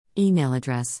Email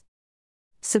address.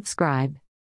 Subscribe.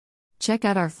 Check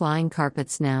out our flying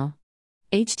carpets now.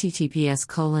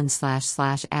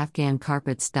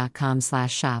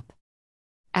 https://afghancarpets.com/shop.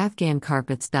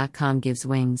 Afghancarpets.com gives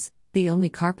wings, the only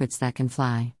carpets that can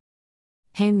fly.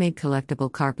 Handmade collectible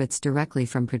carpets directly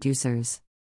from producers.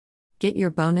 Get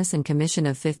your bonus and commission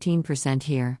of 15%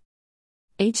 here.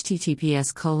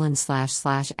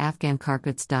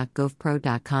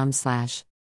 https://afghancarpets.govpro.com/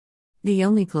 The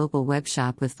only global web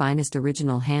shop with finest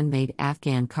original handmade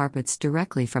Afghan carpets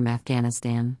directly from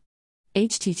Afghanistan.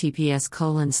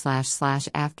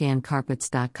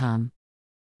 https://afghancarpets.com.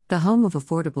 The home of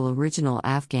affordable original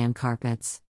Afghan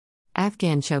carpets.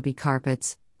 Afghan Chobi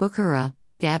carpets, Bukhara,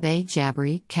 Gabe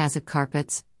Jabri, Kazakh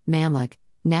carpets, Mamluk,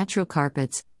 natural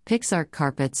carpets, Pixart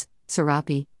carpets,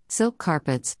 Serapi, silk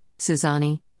carpets,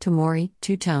 Suzani, Tamori,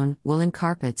 two-tone, woolen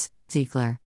carpets,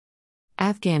 Ziegler.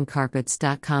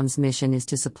 AfghanCarpets.com's mission is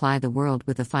to supply the world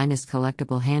with the finest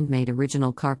collectible handmade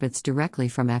original carpets directly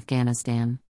from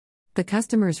Afghanistan. The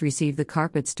customers receive the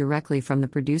carpets directly from the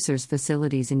producers'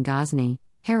 facilities in Ghazni,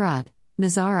 Herat,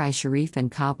 Mazar-i-Sharif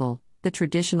and Kabul, the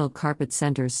traditional carpet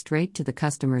centers straight to the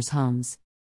customers' homes.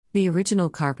 The original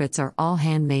carpets are all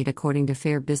handmade according to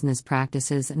fair business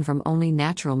practices and from only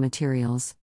natural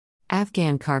materials.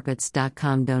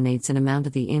 AfghanCarpets.com donates an amount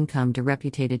of the income to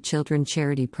reputed children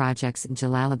charity projects in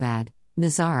Jalalabad,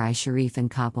 Mazar-i-Sharif and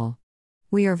Kabul.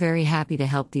 We are very happy to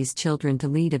help these children to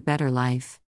lead a better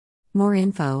life. More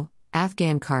info,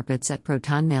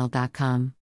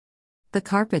 afghancarpets@protonmail.com. The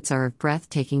carpets are of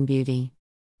breathtaking beauty.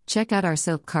 Check out our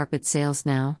silk carpet sales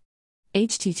now.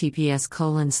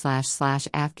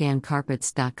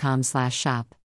 https://afghancarpets.com/shop